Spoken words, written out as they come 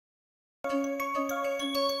Hello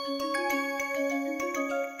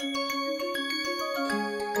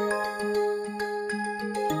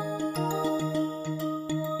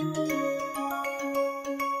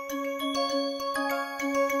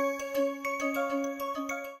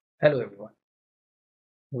everyone.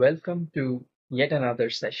 Welcome to yet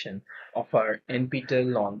another session of our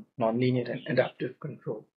NPTEL on Nonlinear and Adaptive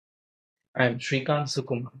Control. I am Shrikant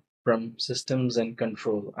Sukumar from Systems and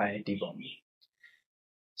Control, IIT Bombay.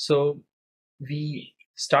 So we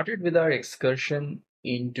started with our excursion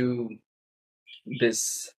into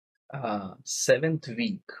this seventh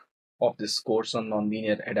week of this course on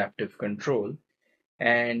nonlinear adaptive control,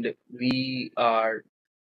 and we are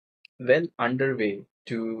well underway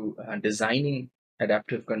to designing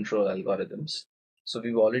adaptive control algorithms. So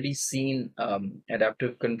we've already seen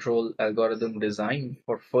adaptive control algorithm design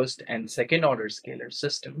for first and second order scalar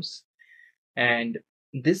systems. And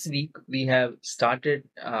this week we have started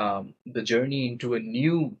the journey into a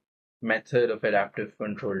new method of adaptive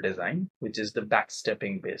control design, which is the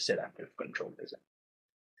backstepping based adaptive control design.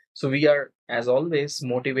 So we are, as always,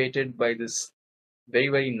 motivated by this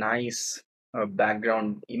very nice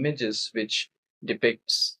background images which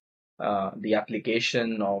depicts the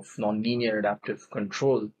application of nonlinear adaptive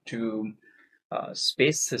control to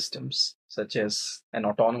space systems such as an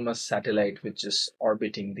autonomous satellite which is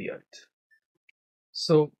orbiting the Earth.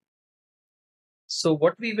 So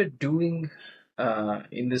what we were doing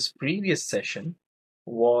in this previous session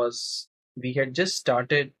was we had just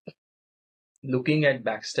started looking at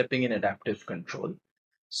backstepping in adaptive control.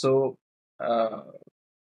 So uh,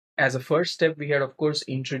 as a first step, we had, of course,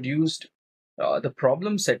 introduced the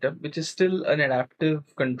problem setup, which is still an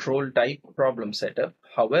adaptive control type problem setup.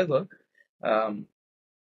 However, um,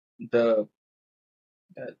 the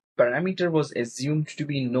parameter was assumed to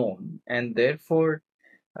be known, and therefore,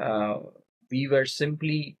 uh, we were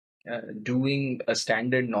simply doing a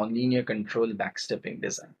standard nonlinear control backstepping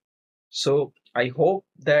design. So, I hope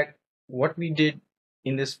that what we did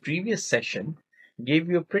in this previous session gave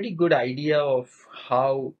you a pretty good idea of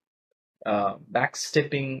how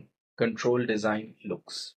backstepping control design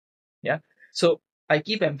looks. Yeah. So I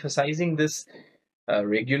keep emphasizing this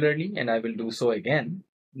regularly, and I will do so again,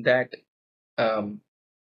 that um,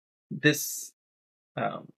 this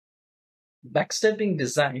um, backstepping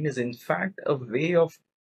design is in fact a way of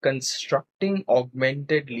constructing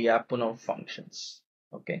augmented Lyapunov functions.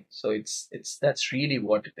 Okay, so it's that's really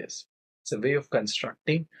what it is. It's a way of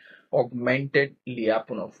constructing augmented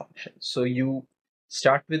Lyapunov functions. So you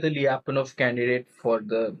start with a Lyapunov candidate for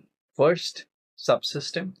the first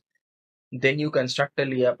subsystem, then you construct a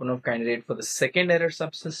Lyapunov candidate for the second error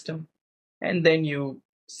subsystem, and then you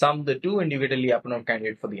sum the two and you get a Lyapunov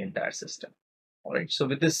candidate for the entire system. All right. So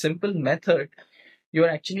with this simple method, you are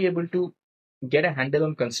actually able to get a handle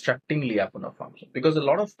on constructing Lyapunov function, because a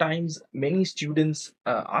lot of times many students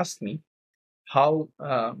ask me how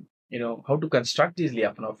how to construct these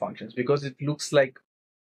Lyapunov functions, because it looks like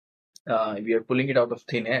we are pulling it out of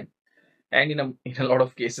thin air, and in a lot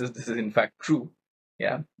of cases this is in fact true.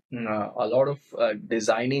 Yeah. A lot of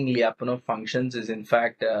designing Lyapunov functions is in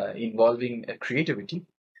fact involving creativity,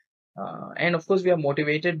 and of course, we are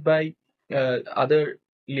motivated by other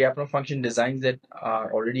Lyapunov function designs that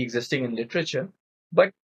are already existing in literature.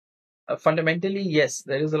 But fundamentally, yes,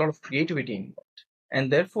 there is a lot of creativity involved.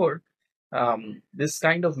 And therefore, this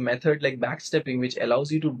kind of method like backstepping, which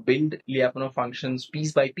allows you to build Lyapunov functions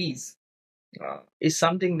piece by piece, is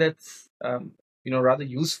something that's rather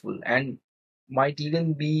useful and might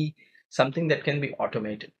even be something that can be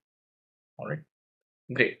automated. All right.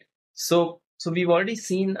 Great. So we've already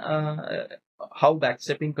seen how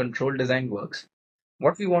backstepping control design works.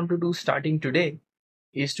 What we want to do starting today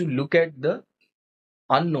is to look at the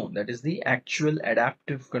unknown, that is the actual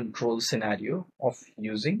adaptive control scenario of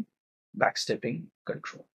using backstepping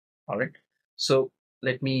control. All right. So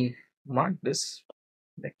let me mark this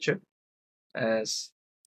lecture as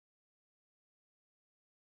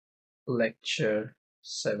lecture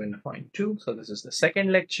 7.2. So this is the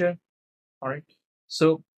second lecture. All right.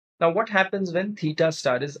 So now what happens when theta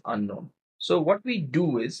star is unknown? So what we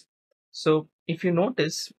do is, so if you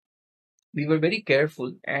notice, we were very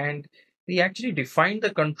careful and we actually defined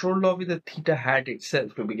the control law with the theta hat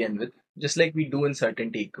itself to begin with, just like we do in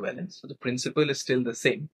certainty equivalence. So the principle is still the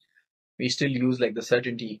same. We still use like the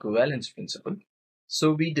certainty equivalence principle.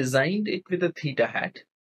 So we designed it with a theta hat.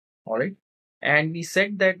 All right. And we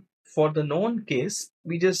said that for the known case,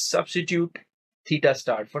 we just substitute theta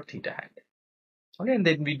star for theta hat. Okay, and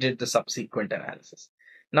then we did the subsequent analysis.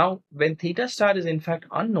 Now, when theta star is in fact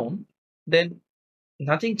unknown, then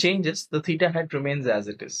nothing changes. The theta hat remains as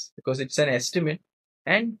it is because it's an estimate,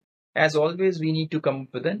 and as always, we need to come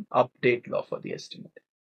up with an update law for the estimate.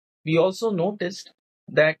 We also noticed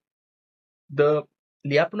that the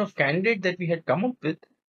Lyapunov candidate that we had come up with,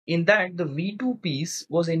 in that the V2 piece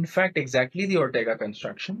was in fact exactly the Ortega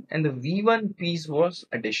construction, and the V1 piece was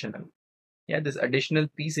additional. Yeah, this additional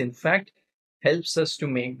piece in fact helps us to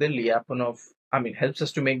make the helps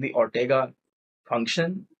us to make the Ortega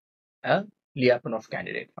function a Lyapunov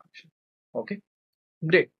candidate function. Okay,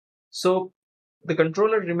 great. So the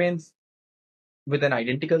controller remains with an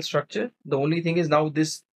identical structure. The only thing is now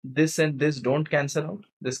this and this don't cancel out.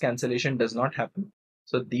 This cancellation does not happen.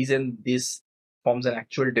 So these and this forms an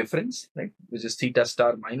actual difference, right? Which is theta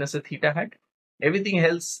star minus a theta hat. Everything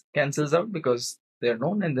else cancels out because they're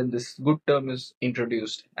known, and then this good term is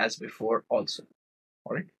introduced as before also.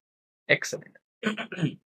 All right. Excellent.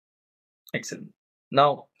 Excellent.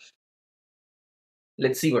 Now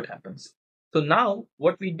let's see what happens. So now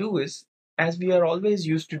what we do is, as we are always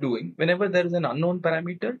used to doing, whenever there is an unknown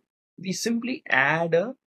parameter, we simply add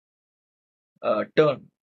a term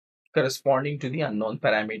corresponding to the unknown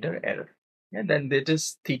parameter error. And then that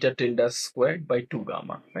is theta tilde squared by 2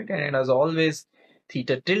 gamma. Right? And as always,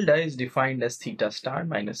 theta tilde is defined as theta star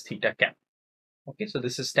minus theta cap. Okay, so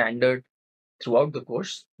this is standard throughout the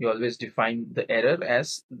course. You always define the error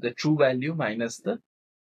as the true value minus the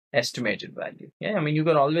estimated value. Yeah, I mean, you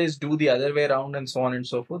can always do the other way around and so on and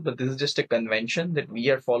so forth, but this is just a convention that we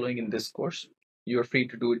are following in this course. You're free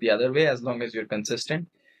to do it the other way as long as you're consistent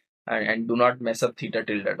and do not mess up theta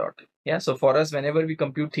tilde dot. Yeah, so for us, whenever we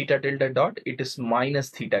compute theta tilde dot, it is minus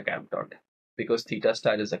theta cap dot because theta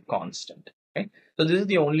star is a constant. Okay, so this is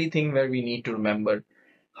the only thing where we need to remember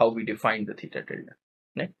how we define the theta tilde.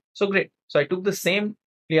 Right? So great. So I took the same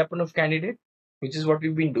Lyapunov candidate, which is what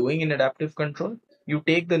we've been doing in adaptive control. You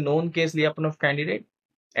take the known case Lyapunov candidate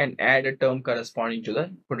and add a term corresponding to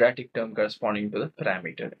the quadratic term corresponding to the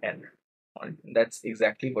parameter n. Right? That's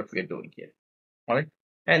exactly what we are doing here. All right,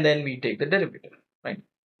 and then we take the derivative. Right?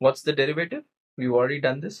 What's the derivative? We've already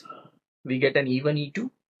done this. We get an E1 E2,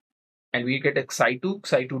 and we get a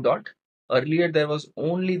psi2 dot. Earlier there was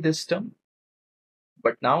only this term,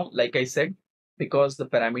 but now, like I said, because the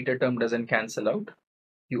parameter term doesn't cancel out,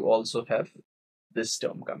 you also have this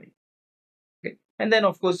term coming. Okay. And then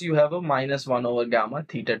of course you have a minus 1 over gamma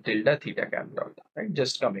theta tilde theta cap dot, right?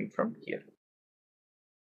 Just coming from here.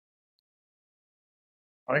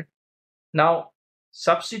 All right. Now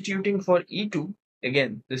substituting for E2,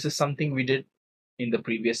 again, this is something we did in the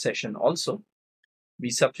previous session also. We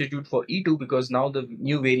substitute for E2 because now the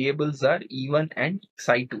new variables are E1 and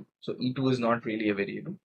psi2. So E2 is not really a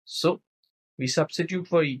variable. So we substitute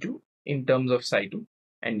for E2 in terms of psi2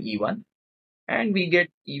 and E1, and we get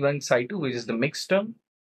E1 psi2, which is the mixed term,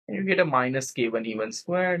 and you get a minus K1 E1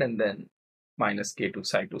 squared and then minus K2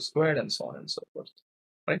 psi2 squared and so on and so forth.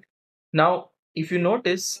 Right? Now, if you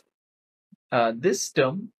notice, this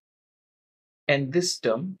term and this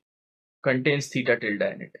term contains theta tilde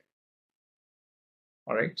in it.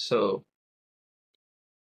 All right, so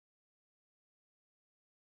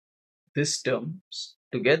these terms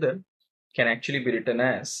together can actually be written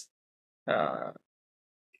as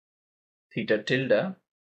theta tilde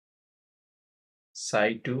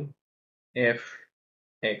psi2 f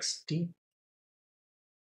xt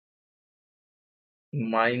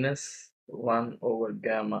minus 1 over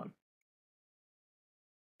gamma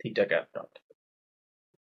theta cap dot.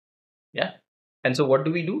 Yeah. And so what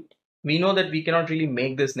do? We know that we cannot really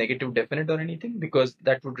make this negative definite or anything because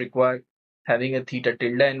that would require having a theta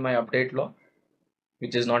tilde in my update law,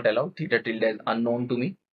 which is not allowed. Theta tilde is unknown to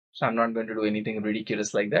me. So I'm not going to do anything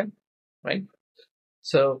ridiculous like that. Right.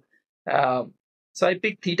 So, so I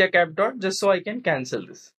pick theta cap dot just so I can cancel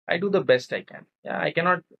this. I do the best I can. Yeah, I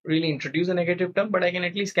cannot really introduce a negative term, but I can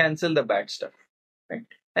at least cancel the bad stuff. Right.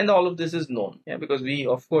 And all of this is known. Yeah, because we,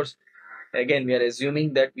 of course, again, we are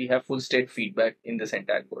assuming that we have full state feedback in this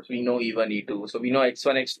entire course. We know E1, E2. So we know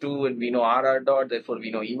X1, X2, and we know RR dot. Therefore, we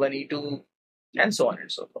know E1, E2, and so on and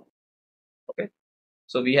so forth. Okay.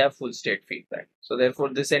 So we have full state feedback. So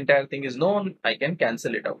therefore, this entire thing is known. I can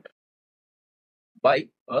cancel it out by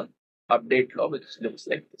a update law, which looks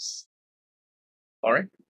like this. All right.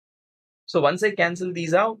 So once I cancel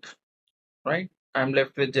these out, right, I'm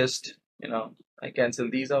left with just, I cancel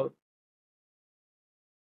these out.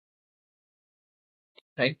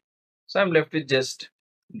 Right. So I'm left with just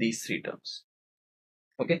these three terms.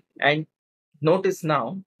 Okay. And notice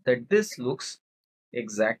now that this looks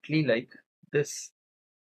exactly like this.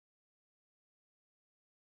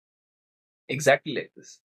 Exactly like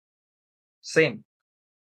this. Same.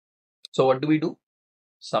 So what do?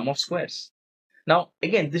 Sum of squares. Now,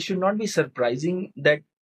 again, this should not be surprising that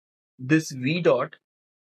this V dot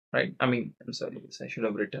right? I mean, I'm sorry, I should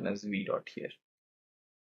have written as v dot here,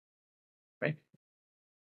 right?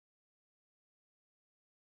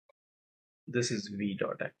 This is v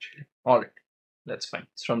dot actually. All right, that's fine.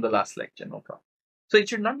 It's from the last lecture, no problem. So it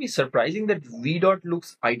should not be surprising that v dot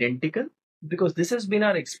looks identical, because this has been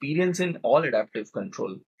our experience in all adaptive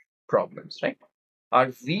control problems, right?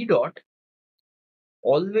 Our v dot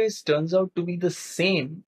always turns out to be the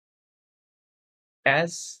same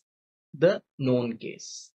as the known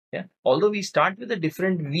case. Yeah. Although we start with a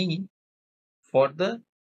different v for the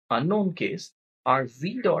unknown case, our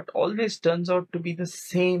v dot always turns out to be the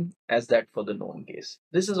same as that for the known case.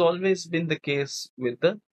 This has always been the case with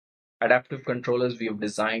the adaptive controllers we have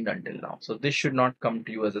designed until now. So this should not come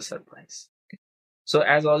to you as a surprise. So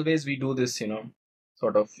as always, we do this,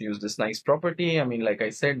 sort of use this nice property. I mean, like I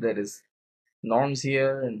said, there is norms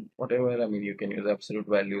here and whatever. I mean, you can use absolute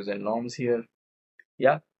values and norms here.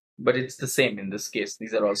 Yeah, but it's the same in this case.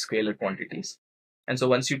 These are all scalar quantities. And so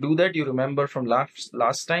once you do that, you remember from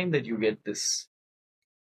last time that you get this.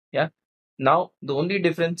 Yeah. Now, the only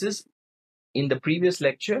difference is in the previous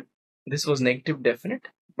lecture, this was negative definite,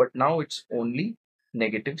 but now it's only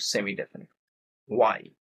negative semi-definite.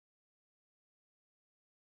 Why?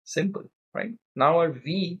 Simple, right? Now our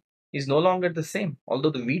V is no longer the same. Although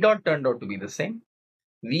the V dot turned out to be the same,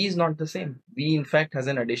 V is not the same. V in fact has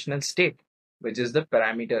an additional state, which is the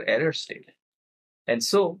parameter error state. And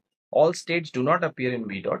so all states do not appear in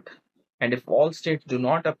V dot. And if all states do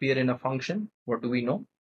not appear in a function, what do we know?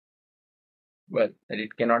 Well, that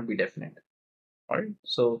it cannot be definite. All right.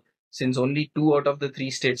 So since only 2 out of the 3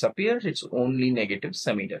 states appear, it's only negative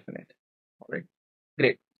semi-definite. All right.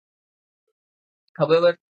 Great.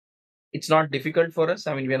 However, it's not difficult for us.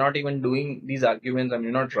 I mean, we're not even doing these arguments. I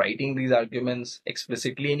mean, we're not writing these arguments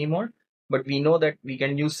explicitly anymore, but we know that we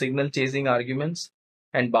can use signal chasing arguments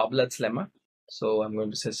and Babolat's lemma. So I'm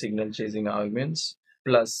going to say signal chasing arguments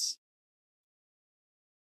plus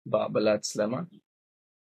Babolat's lemma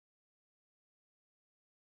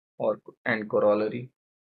and corollary.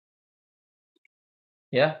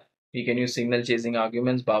 Yeah, we can use signal chasing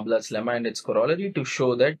arguments, Babolat's lemma and its corollary to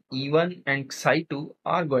show that E1 and Psi2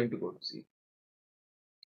 are going to go to 0.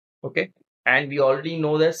 Okay. And we already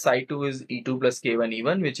know that Psi2 is E2 plus K1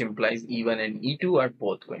 E1, which implies E1 and E2 are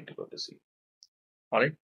both going to go to 0. All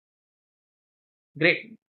right.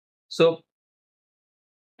 Great. So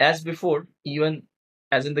as before, even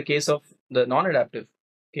as in the case of the non-adaptive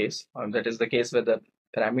case, that is the case where the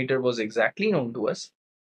parameter was exactly known to us,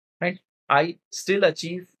 right? I still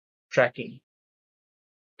achieve tracking.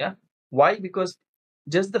 Yeah. Why? Because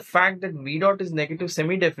just the fact that V dot is negative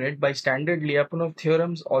semi-definite by standard Lyapunov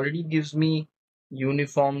theorems already gives me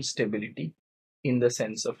uniform stability in the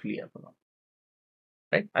sense of Lyapunov.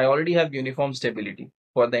 Right? I already have uniform stability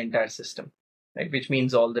for the entire system, right? Which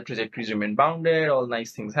means all the trajectories remain bounded, all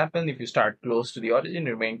nice things happen. If you start close to the origin,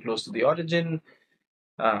 remain close to the origin.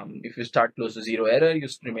 If you start close to zero error, you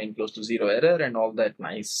remain close to zero error and all that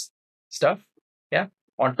nice stuff. Yeah.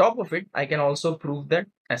 On top of it, I can also prove that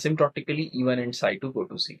asymptotically E1 and Psi2 go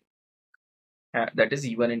to 0. That is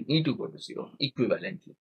E1 and E2 go to 0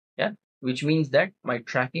 equivalently. Yeah. Which means that my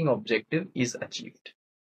tracking objective is achieved.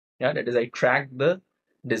 Yeah. That is, I track the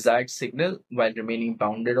desired signal while remaining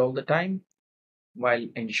bounded all the time while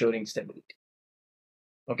ensuring stability.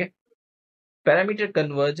 Okay. Parameter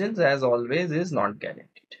convergence, as always, is not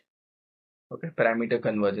guaranteed. Okay. Parameter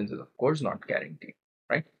convergence is, of course, not guaranteed,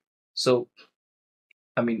 right? So,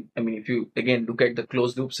 I mean, if you again look at the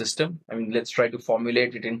closed loop system, I mean, let's try to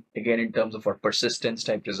formulate it in terms of our persistence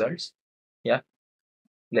type results. Yeah.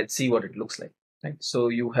 Let's see what it looks like. Right. So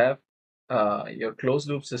you have your closed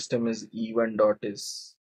loop system is E1 dot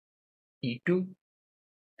is E2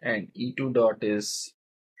 and E2 dot is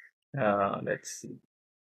let's see.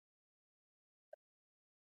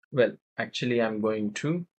 Well, actually, I'm going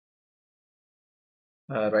to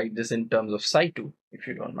write this in terms of Psi2, if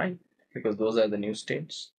you don't mind, because those are the new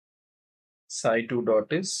states. Psi2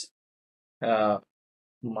 dot is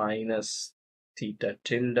minus theta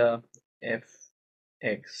tilde f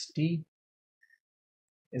x t.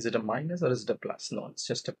 Is it a minus or is it a plus? No, it's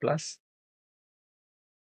just a plus.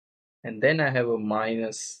 And then I have a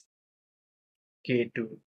minus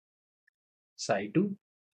k2 Psi2.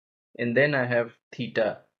 And then I have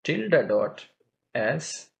theta tilde dot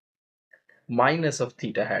as minus of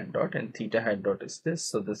theta hat dot, and theta hat dot is this.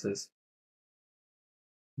 So this is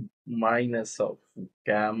minus of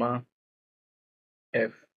gamma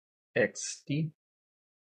f x t.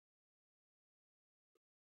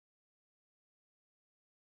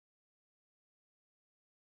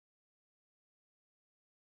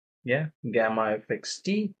 Yeah, gamma f x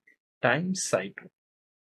t times Psi2.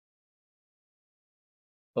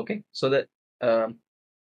 Okay, so that um,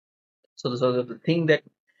 so the thing that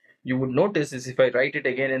you would notice is if I write it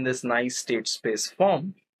again in this nice state space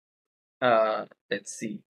form, let's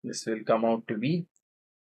see, this will come out to be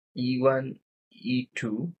E1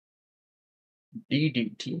 E2 d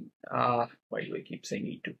dt. Why do I keep saying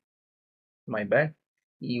E2? My bad.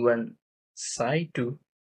 E1 psi 2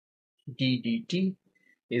 d dt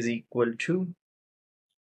is equal to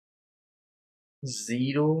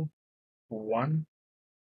 0, 1.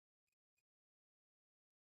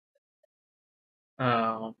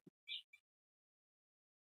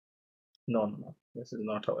 No, no, this is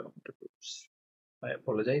not how I want to do this. I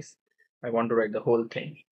apologize. I want to write the whole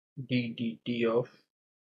thing. d dt of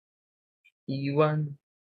E1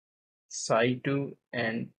 psi 2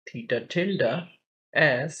 and theta tilde,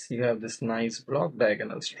 as you have this nice block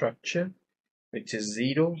diagonal structure which is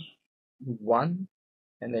 0, 1,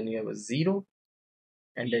 and then you have a 0,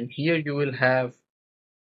 and then here you will have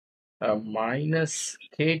a minus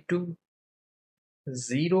k2,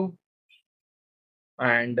 0,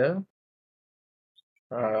 and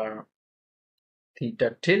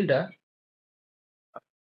theta tilde.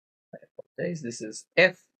 This is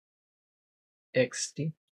f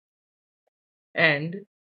xt, and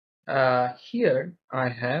here I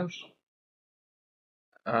have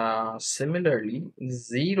similarly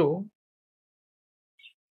 0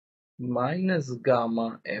 minus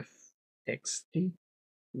gamma f xt,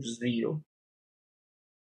 0,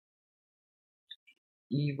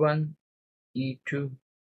 e1 e2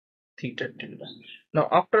 theta tilde. Now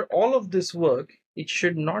after all of this work, it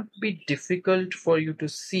should not be difficult for you to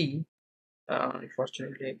see.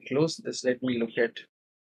 Unfortunately I closed this. Let me look at,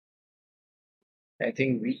 I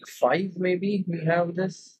think week 5 maybe we have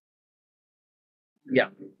this. Yeah,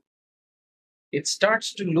 it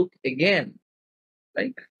starts to look again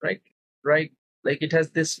like right like it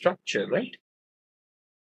has this structure, right?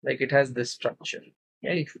 Like it has this structure.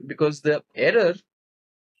 Yeah, because the error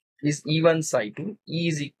is e1 psi 2, e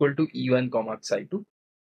is equal to e1 comma psi 2,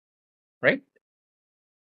 right?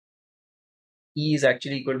 E is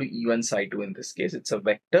actually equal to e1 psi 2 in this case. It's a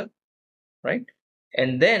vector, right?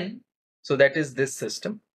 And then, so that is this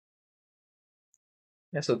system.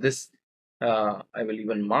 Yeah, so this, I will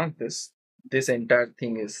even mark this. This entire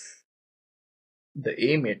thing is the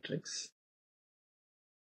A matrix.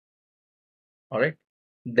 All right.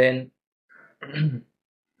 Then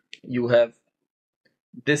you have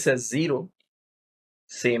this as 0,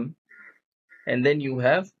 same, and then you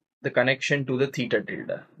have the connection to the theta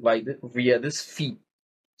tilde via this phi.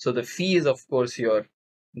 So the phi is of course your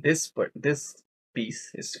this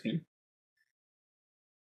piece is phi.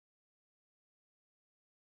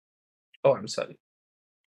 Oh, I'm sorry.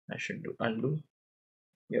 I should undo.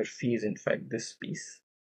 Your phi is in fact this piece.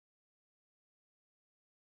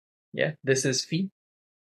 Yeah, this is phi,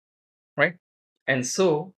 right? And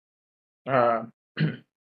so, uh,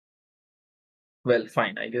 well,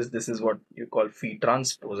 fine. I guess this is what you call phi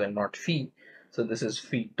transpose and not phi. So this is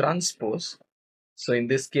phi transpose. So in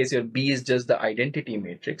this case, your B is just the identity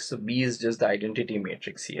matrix. So B is just the identity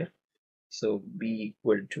matrix here. So B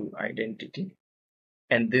equal to identity.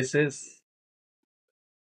 And this is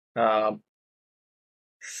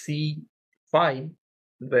C phi,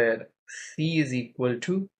 where C is equal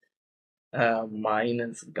to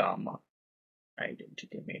minus gamma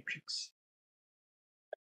identity matrix.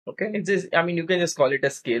 Okay, it's just, I mean, you can just call it a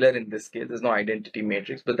scalar in this case. There's no identity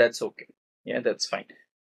matrix, but that's okay. Yeah, that's fine.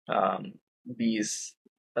 B is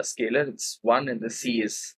a scalar, it's 1, and the C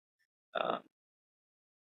is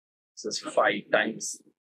this is 5 times,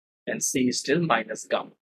 and C is still minus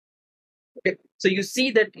gamma. Okay, so you see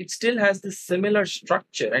that it still has this similar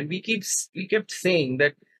structure, and we kept saying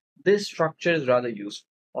that this structure is rather useful.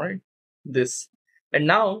 All right, this, and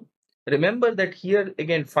now remember that here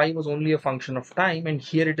again phi was only a function of time, and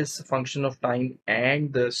here it is a function of time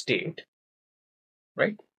and the state,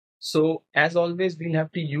 right? So as always, we'll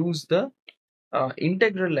have to use the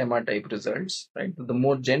integral lemma type results, right? The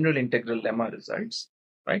more general integral lemma results,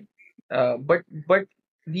 right? But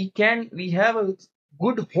we have a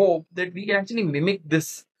good hope that we can actually mimic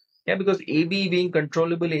this, yeah, because AB being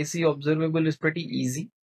controllable, AC observable is pretty easy,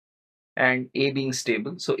 and A being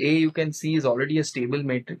stable. So A, you can see, is already a stable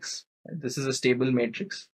matrix. This is a stable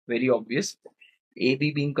matrix, very obvious.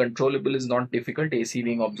 AB being controllable is not difficult. AC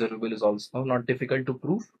being observable is also not difficult to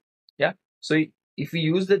prove. Yeah. So if we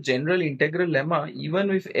use the general integral lemma, even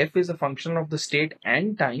if f is a function of the state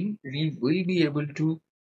and time, we will be able to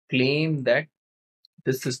claim that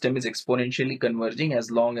this system is exponentially converging as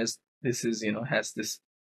long as this is, has this,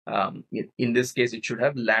 in this case, it should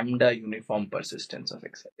have lambda uniform persistence of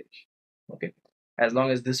excitation. Okay. as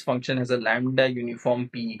long as this function has a lambda uniform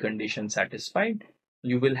PE condition satisfied,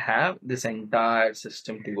 you will have this entire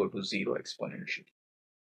system to go to zero exponentially.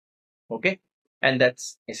 Okay, and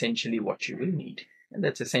that's essentially what you will need. And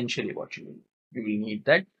that's essentially what you will need,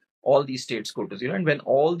 that all these states go to zero. And when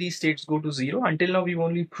all these states go to zero, until now we've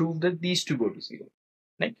only proved that these two go to zero,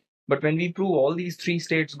 right? But when we prove all these three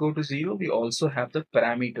states go to zero, we also have the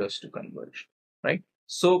parameters to converge, right?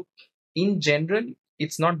 So in general,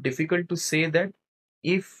 it's not difficult to say that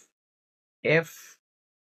if f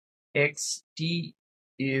x t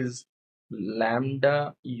is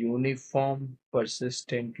lambda uniform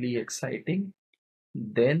persistently exciting,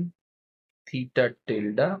 then theta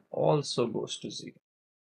tilde also goes to zero.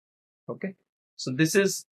 Okay, so this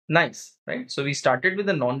is nice, right? So we started with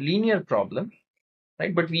a nonlinear problem,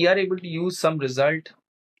 right? But we are able to use some result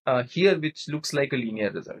here which looks like a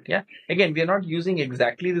linear result. Yeah, again, we are not using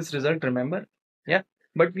exactly this result, remember? Yeah,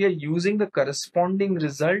 but we are using the corresponding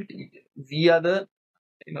result via the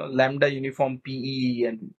lambda uniform PE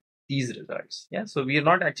and these results. Yeah, so we are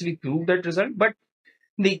not actually proved that result, but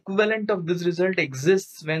the equivalent of this result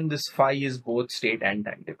exists when this phi is both state and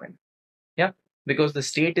time dependent. Yeah, because the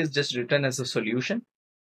state is just written as a solution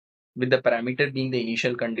with the parameter being the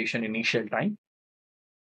initial condition, initial time,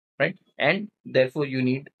 right? And therefore you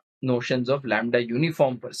need notions of lambda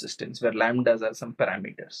uniform persistence where lambdas are some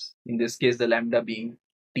parameters. In this case, the lambda being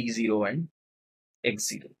t0 and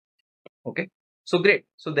x0. Okay, so great.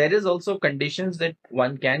 So there is also conditions that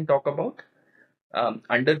one can talk about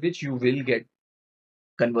under which you will get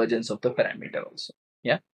convergence of the parameter also.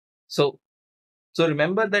 Yeah, so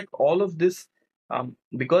remember that all of this,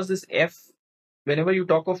 because this f, whenever you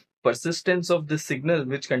talk of persistence of this signal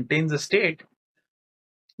which contains a state,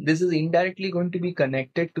 this is indirectly going to be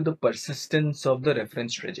connected to the persistence of the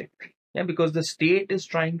reference trajectory. Yeah, because the state is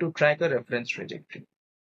trying to track a reference trajectory,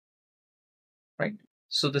 right?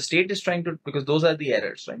 So the state is trying to, because those are the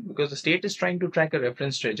errors, right? Because the state is trying to track a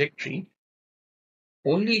reference trajectory.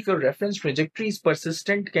 Only if your reference trajectory is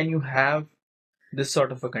persistent can you have this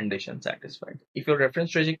sort of a condition satisfied. If your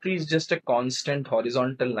reference trajectory is just a constant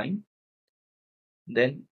horizontal line,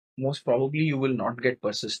 then most probably you will not get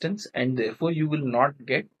persistence, and therefore you will not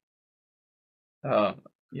get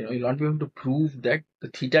you'll not be able to prove that the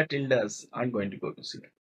theta tildes aren't going to go to zero.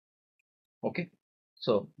 Okay,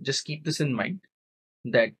 so just keep this in mind,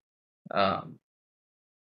 that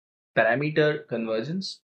parameter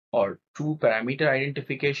convergence or true parameter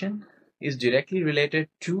identification is directly related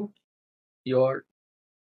to your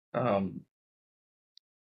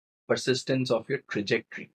persistence of your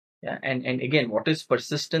trajectory. Yeah, and again, what is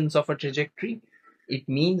persistence of a trajectory? It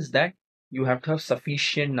means that you have to have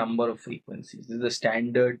sufficient number of frequencies. This is a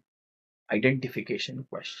standard identification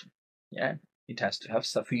question. Yeah, it has to have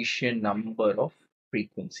sufficient number of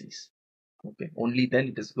frequencies. Okay, only then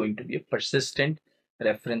it is going to be a persistent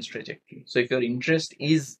reference trajectory. So if your interest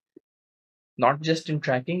is not just in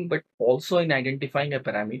tracking but also in identifying a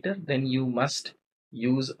parameter, then you must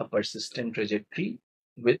use a persistent trajectory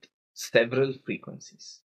with several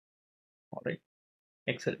frequencies. All right,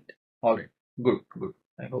 excellent. All right, good.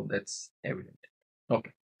 I hope that's evident.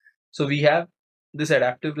 Okay, so we have this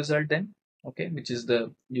adaptive result then, okay, which is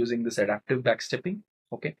the using this adaptive backstepping.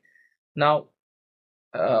 Okay, now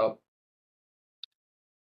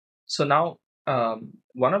so now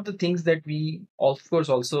one of the things that we of course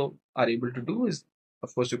also are able to do is,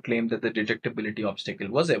 of course, to claim that the detectability obstacle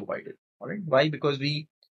was avoided. All right, why? Because we,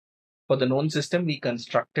 for the known system, we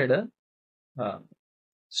constructed a uh,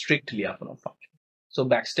 strict Lyapunov function. So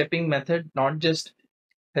backstepping method not just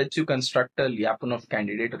helps you construct a Lyapunov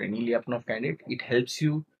candidate or any Lyapunov candidate, it helps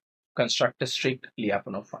you construct a strict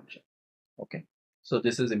Lyapunov function. Okay, so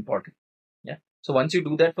this is important. Yeah, so once you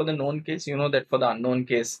do that for the known case, you know that for the unknown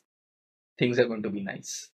case things are going to be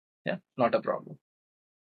nice. Yeah, not a problem.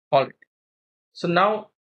 All right, so now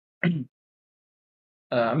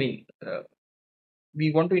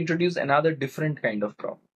we want to introduce another different kind of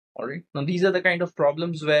problem. All right, now these are the kind of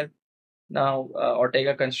problems where now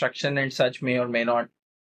Ortega construction and such may or may not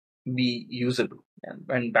be usable,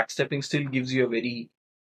 and backstepping still gives you a very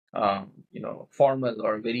formal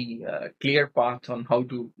or very clear path on how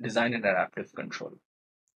to design an adaptive control.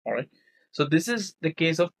 All right, so this is the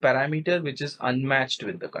case of parameter which is unmatched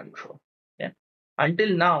with the control. Yeah,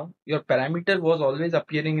 until now your parameter was always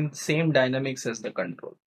appearing in the same dynamics as the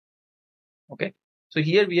control. Okay, so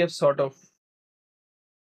here we have sort of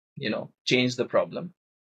changed the problem.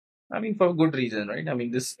 I mean, for good reason, right? I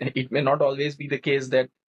mean, this it may not always be the case that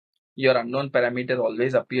your unknown parameter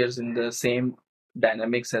always appears in the same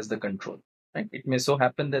dynamics as the control, right? It may so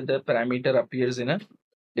happen that the parameter appears in a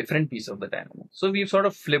different piece of the dynamic. So we've sort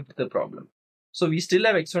of flipped the problem. So we still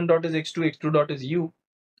have x1 dot is x2, x2 dot is u,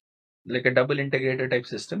 like a double integrator type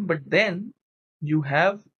system. But then you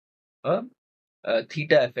have a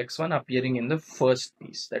theta fx1 appearing in the first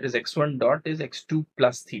piece. That is x1 dot is x2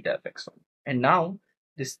 plus theta fx1. And now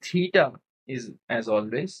this theta is, as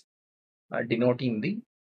always, denoting the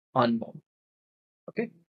unknown.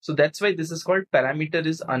 Okay. So that's why this is called parameter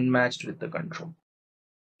is unmatched with the control.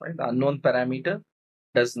 Right? The unknown parameter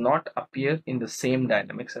does not appear in the same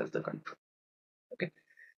dynamics as the control. Okay.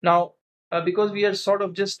 Now, because we are sort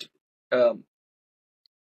of just um,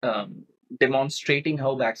 um, demonstrating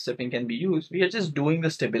how backstepping can be used, we are just doing the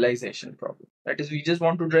stabilization problem. That is, we just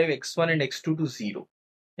want to drive x1 and x2 to 0.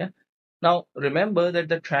 Yeah. Now, remember that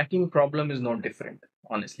the tracking problem is not different,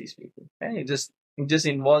 honestly speaking. Okay? It just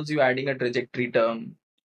involves you adding a trajectory term,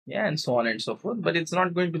 yeah, and so on and so forth. But it's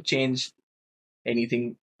not going to change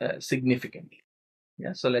anything significantly.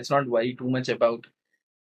 Yeah. So let's not worry too much about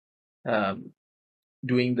um,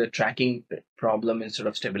 doing the tracking problem instead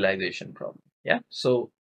of stabilization problem. Yeah.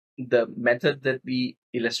 So the method that we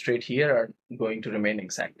illustrate here are going to remain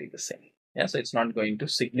exactly the same. Yeah. So it's not going to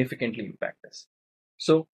significantly impact us.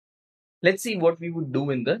 So let's see what we would do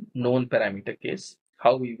in the known parameter case,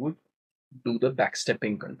 how we would do the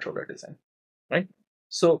backstepping controller design, right?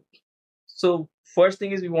 So first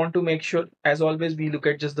thing is we want to make sure, as always, we look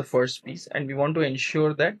at just the first piece and we want to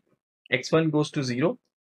ensure that x1 goes to 0.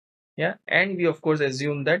 Yeah. And we, of course,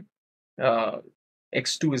 assume that uh,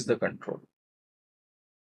 x2 is the control.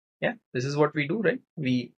 Yeah. This is what we do, right?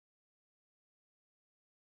 We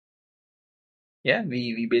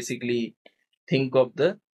basically think of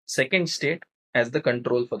the second state as the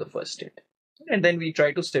control for the first state. And then we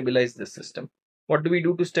try to stabilize this system. What do we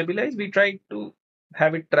do to stabilize? We try to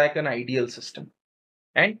have it track an ideal system.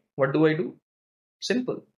 And what do I do?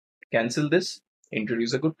 Simple. Cancel this,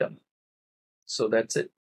 introduce a good term. So that's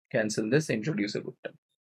it. Cancel this, introduce a good term.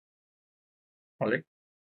 All right.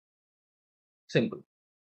 Simple.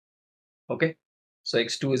 Okay. So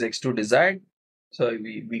x2 is x2 desired. So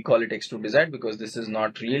we call it x2 desired because this is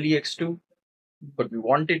not really x2, but we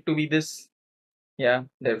want it to be this. Yeah.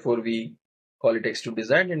 Therefore, we call it x2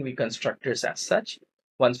 desired and we construct it as such.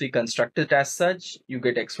 Once we construct it as such, you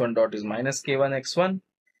get x1 dot is minus k1 x1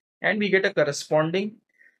 and we get a corresponding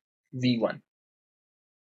v1,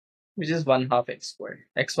 which is 1 half x squared,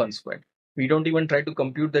 x1 squared. We don't even try to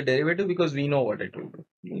compute the derivative because we know what it will do.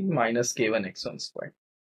 Minus k1 x1 squared.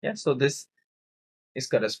 Yeah, so this is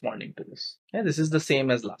corresponding to this. Yeah, this is the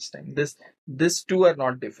same as last time. This two are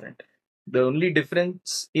not different. The only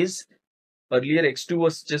difference is earlier x2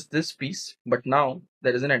 was just this piece, but now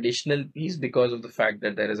there is an additional piece because of the fact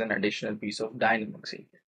that there is an additional piece of dynamics here.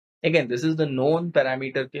 Again, this is the known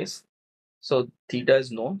parameter case. So theta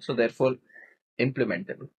is known, so therefore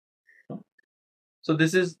implementable. So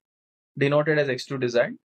this is denoted as x2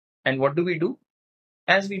 desired. And what do we do?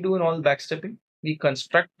 As we do in all backstepping, we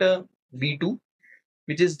construct a v2,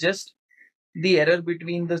 which is just the error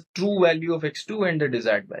between the true value of x2 and the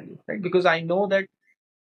desired value, right? Because I know that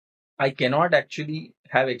I cannot actually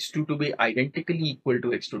have x2 to be identically equal to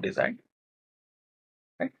x2 desired,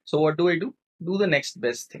 right? So what do? Do the next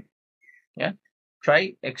best thing. Yeah.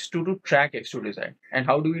 Try x2 to track x2 desired. And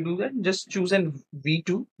how do we do that? Just choose an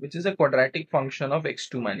v2, which is a quadratic function of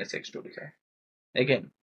x2 minus x2 desired.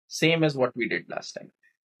 Again, same as what we did last time.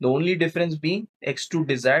 The only difference being x2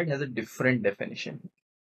 desired has a different definition.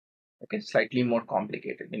 Okay, slightly more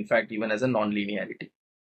complicated. In fact, even as a non-linearity.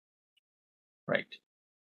 Right.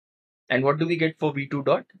 And what do we get for v2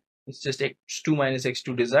 dot? It's just x2 minus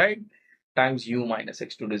x2 desired times u minus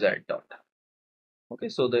x2 desired dot. Okay,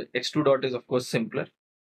 so the x2 dot is of course simpler.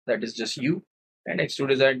 That is just u. And x2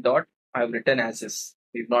 desired dot I've written as is.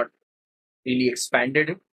 We've not really expanded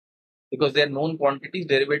it because they are known quantities,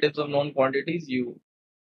 derivatives of known quantities, you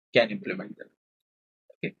can implement them.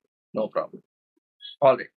 Okay, no problem.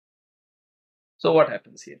 All right. So what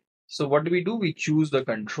happens here? So what do? We choose the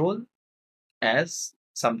control as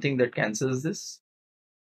something that cancels this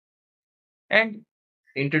and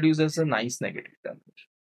introduces a nice negative term.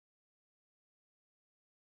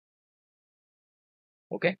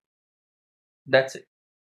 Okay, that's it.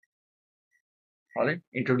 All right,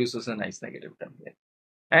 introduces a nice negative term here.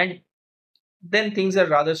 And then things are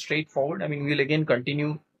rather straightforward. I mean, we'll again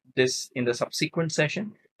continue this in the subsequent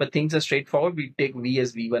session, but things are straightforward. We take v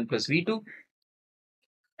as v1 plus v2,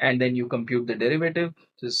 and then you compute the derivative,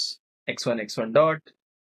 just x1 dot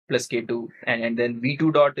plus k2, and then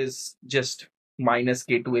v2 dot is just minus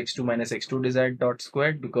k2 x2 minus x2 desired dot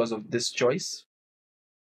squared because of this choice,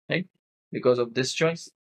 right? Because of this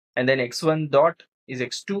choice. And then x1 dot is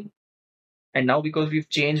x2. And now because we've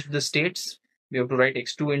changed the states, we have to write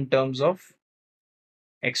x2 in terms of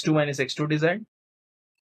x2 minus x2 design.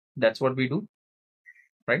 That's what we do,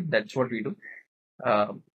 right? That's what we do.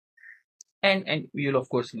 Um, and we will of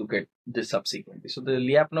course look at this subsequently. So the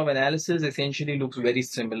Lyapunov analysis essentially looks very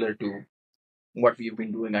similar to what we've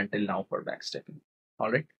been doing until now for backstepping.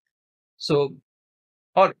 All right. So,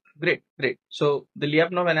 all right, great, great. So the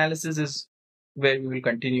Lyapunov analysis is where we will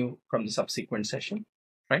continue from the subsequent session,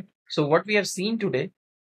 right? So what we have seen today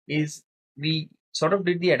is we sort of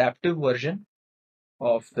did the adaptive version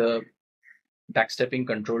of the backstepping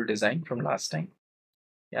control design from last time.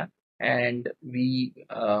 Yeah. And we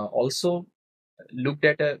also looked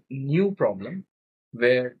at a new problem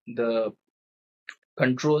where the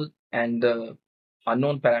control and the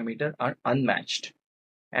unknown parameter are unmatched.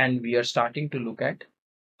 And we are starting to look at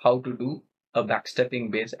how to do a backstepping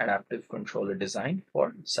based adaptive controller design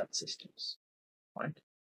for such systems. Right.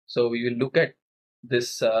 So we will look at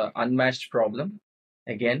this unmatched problem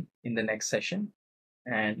again in the next session,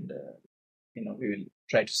 and we will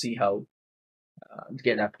try to see how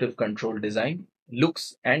the adaptive control design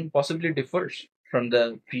looks and possibly differs from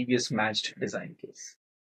the previous matched design case.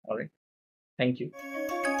 All right. Thank you.